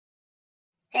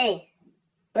Hey,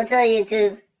 what's up,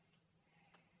 YouTube?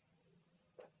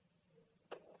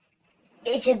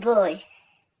 It's your boy,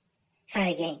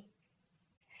 Fire Gang.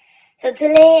 So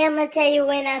today I'm gonna tell you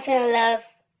when I fell in love.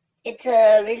 It's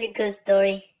a really good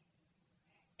story.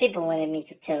 People wanted me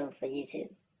to tell for YouTube.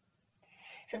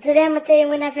 So today I'm gonna tell you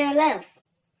when I fell in love.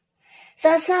 So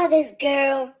I saw this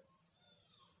girl.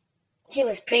 She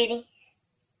was pretty.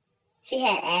 She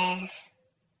had ass.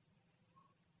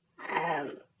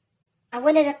 I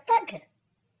wanted to fuck her.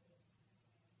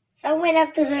 So I went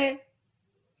up to her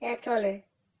and I told her,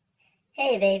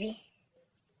 "Hey, baby,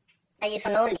 are you so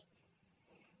lonely?"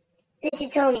 Then she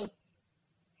told me,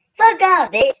 "Fuck off,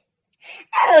 bitch.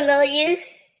 I don't know you.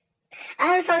 I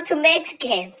don't talk to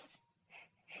Mexicans.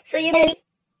 So you better leave."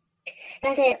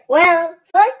 And I said, "Well,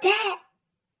 fuck that.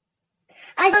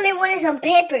 I only wanted some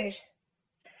papers.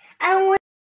 I don't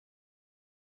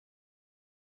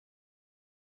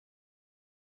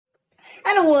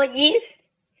want you.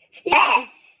 Yeah,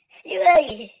 you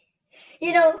ugly.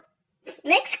 You know,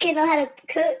 Mexicans know how to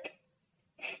cook.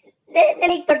 They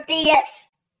make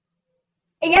tortillas.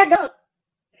 And y'all don't."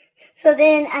 So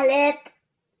then I left.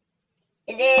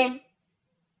 And then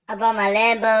I bought my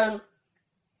Lambo.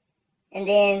 And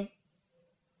then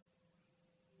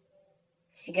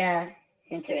she got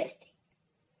interesting.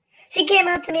 She came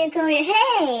up to me and told me,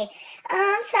 "Hey,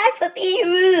 I'm sorry for being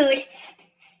rude."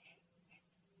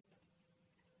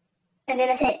 And then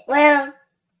I said, "Well,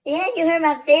 yeah, you hurt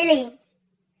my feelings.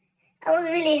 I was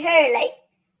really hurt, like,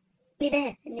 really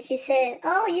bad." And then she said,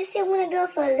 "Oh, you still want to go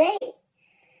for a date?"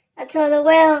 I told her,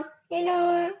 "Well, you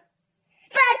know,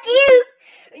 fuck you.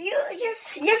 You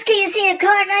just because you see a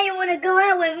car now you want to go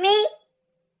out with me?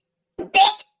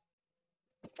 Bitch.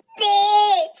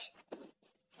 Bitch."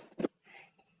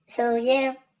 So,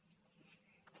 yeah.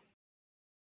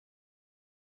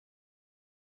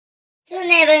 So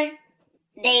never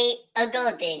date a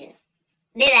gold digger.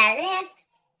 Then I left.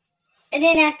 And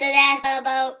then after that, I thought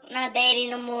about not dating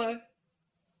no more.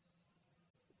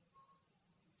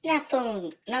 Not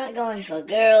going for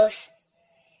girls.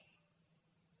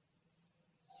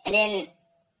 And then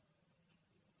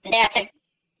today I turned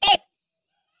 8.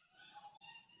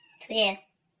 So yeah,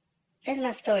 that's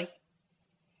my story.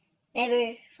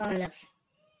 Never fall in love.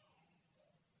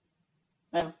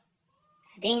 Well,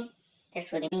 I think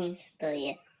that's what it means, but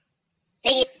yeah.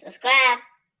 Thank you. Subscribe.